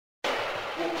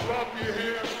Well, clap your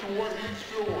hands to what he's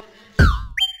doing.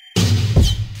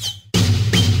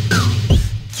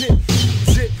 Dip,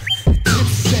 dip,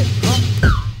 dipset, huh?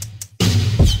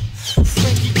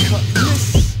 Frankie Cutlass,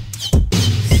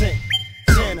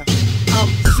 Santana.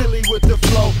 I'm silly with the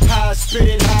flow, how I spit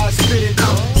it, how I spit it.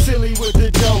 I'm silly with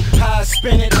the dough, how I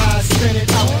spin it, how I spin it.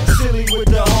 I'm silly with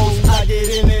the hoes, I get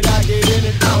in it, I get in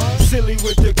it. I'm silly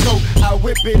with the coke, I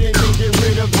whip it and then get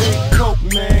rid of it. Coke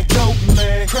man, dope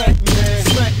man, crack man,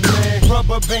 smack man.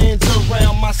 Rubber bands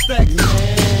around my stack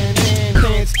man. And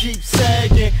pants keep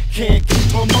sagging, can't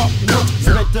keep them up, nope.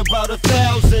 Spent about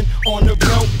 1,000 on the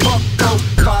belt buckle,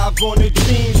 5 on the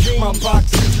jeans, my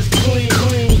boxes is clean.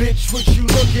 Bitch, what you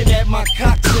looking at? My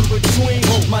cock's in between.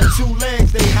 My 2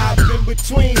 legs, they hop in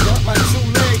between. My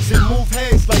 2 legs and move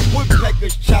heads like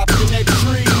woodpeckers chopping at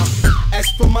trees. As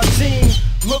for my team,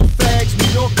 look fags, New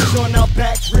Yorkers on our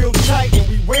back real tight, and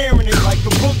we wearing it like a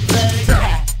book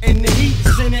bag. And the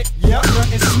heat's in it, yup.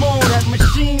 Nothing small, that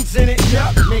machine's in it,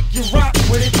 yup. Make you rock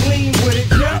with it, lean with it,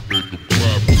 yup.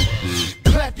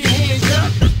 Clap your hands,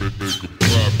 yup.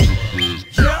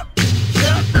 Yup,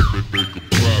 yup.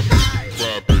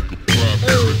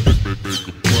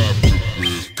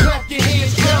 Clap your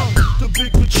hands, yup. The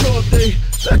big mature day,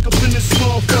 back up in this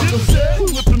motherfucker.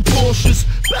 Whipping Porsches,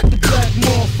 back to back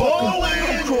motherfucker.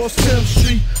 I'm cross 10th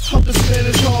Street, up the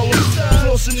Spanish Harlem.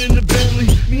 Flossing in the Bentley,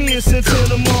 me and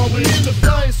Santana Marvin in the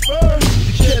flying spur.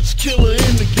 The catch killer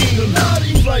in the kingdom.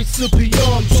 Flights to PR,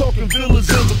 I'm talking villas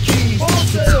and bikinis.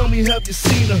 So tell me, have you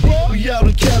seen her? We out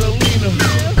in Catalina.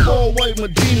 All white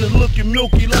Medina, looking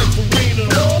milky like Farina.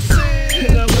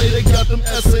 In LA, they got them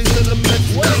essays in the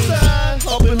Mexicans.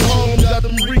 Up in Harlem, got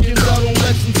them Ricans out on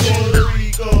Lexington.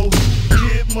 Rico,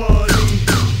 get money.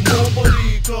 More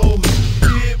Rico,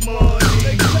 get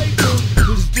money.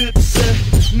 This dipset,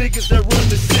 niggas that run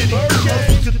the city.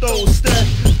 Hustle to throw a stack,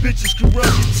 bitches can rub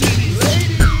your titties.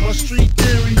 My street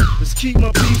theory is keep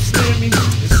my beats near me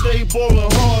and stay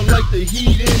ballin' hard like the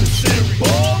Heat in the series.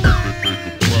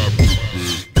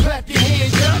 Clap your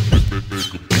hands, yup.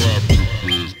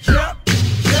 Yup,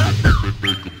 yup.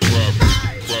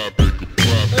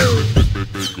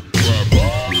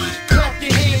 Clap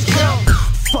your hands, yup.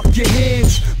 Fuck your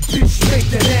hands, bitch, make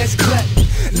that ass clap.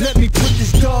 Let me put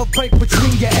this dog right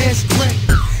between your ass crack.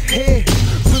 Here,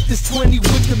 flip this 20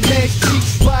 with the mash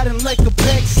cheeks, sliding like a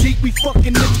backseat. We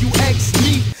fucking if you ask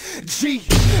me. G,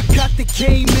 got the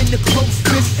game in the close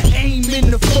fist, aim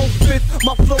in the 4/5.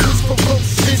 My flow is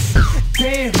ferocious.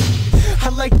 Damn, I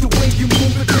like the way you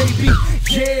move it, baby.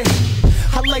 Yeah,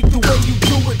 I like the way you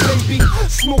do it, baby.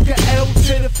 Smoke a L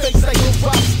to the face like a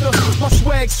roster. My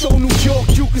swag so New York,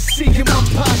 you can see in my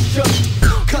posture.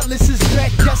 Cutlass is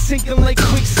back, y'all sinking like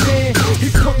quicksand. He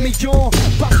put me on,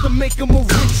 about to make him a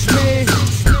rich man.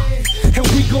 And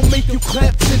we gon' make you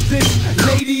clap to this.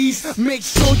 Ladies, make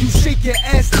sure you shake your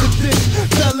ass to this.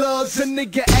 Fellas, a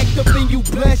nigga act up and you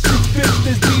blast your fifth.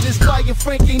 This beat is fire,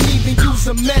 Frank ain't even use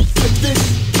a meth for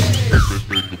this.